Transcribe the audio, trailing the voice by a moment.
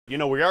You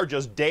know, we are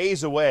just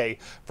days away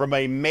from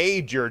a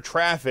major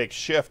traffic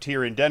shift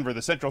here in Denver.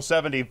 The Central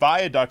 70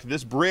 viaduct,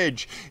 this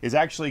bridge is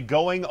actually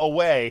going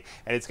away,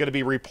 and it's going to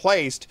be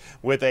replaced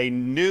with a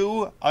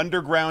new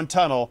underground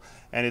tunnel.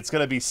 And it's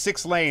going to be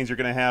 6 lanes. You're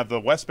going to have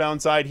the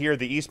westbound side here,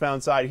 the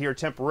eastbound side here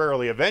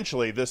temporarily.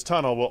 Eventually, this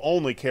tunnel will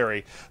only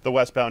carry the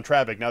westbound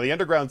traffic. Now, the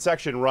underground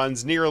section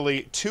runs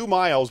nearly 2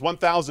 miles.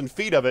 1,000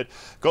 feet of it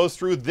goes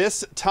through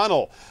this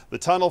tunnel. The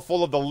tunnel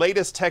full of the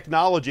latest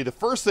technology. The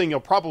first thing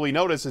you'll probably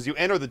notice as you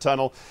enter the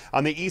tunnel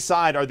on the east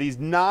side are these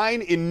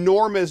 9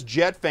 enormous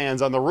jet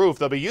fans on the roof.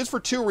 They'll be used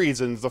for 2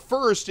 reasons. The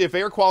first, if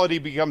air quality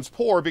becomes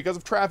poor because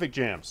of traffic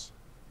jams.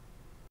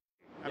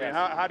 I mean,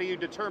 how do you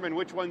determine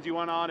which ones you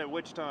want on at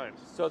which times?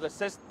 So the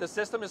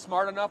system is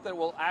smart enough that it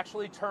will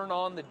actually turn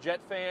on the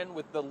jet fan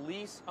with the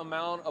least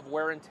amount of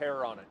wear and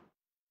tear on it.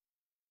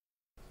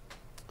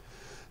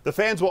 The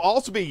fans will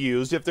also be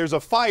used if there's a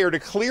fire to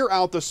clear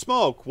out the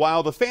smoke.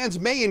 While the fans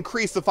may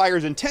increase the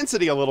fire's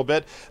intensity a little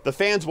bit, the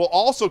fans will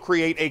also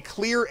create a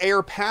clear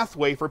air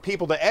pathway for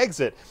people to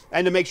exit.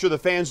 And to make sure the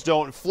fans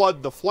don't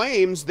flood the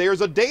flames,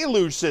 there's a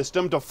deluge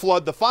system to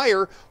flood the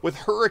fire with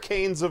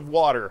hurricanes of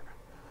water.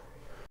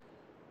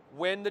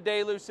 When the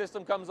deluge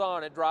system comes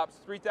on, it drops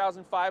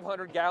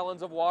 3,500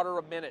 gallons of water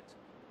a minute.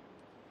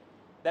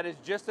 That is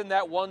just in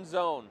that one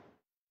zone.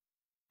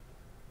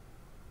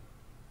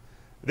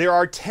 There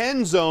are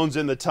 10 zones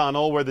in the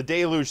tunnel where the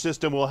deluge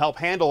system will help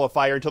handle a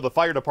fire until the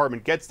fire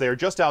department gets there.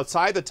 Just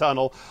outside the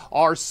tunnel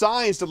are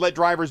signs to let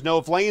drivers know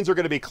if lanes are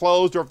going to be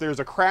closed or if there's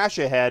a crash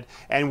ahead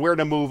and where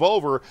to move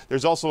over.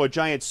 There's also a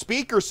giant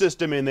speaker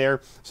system in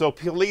there so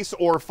police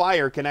or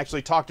fire can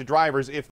actually talk to drivers if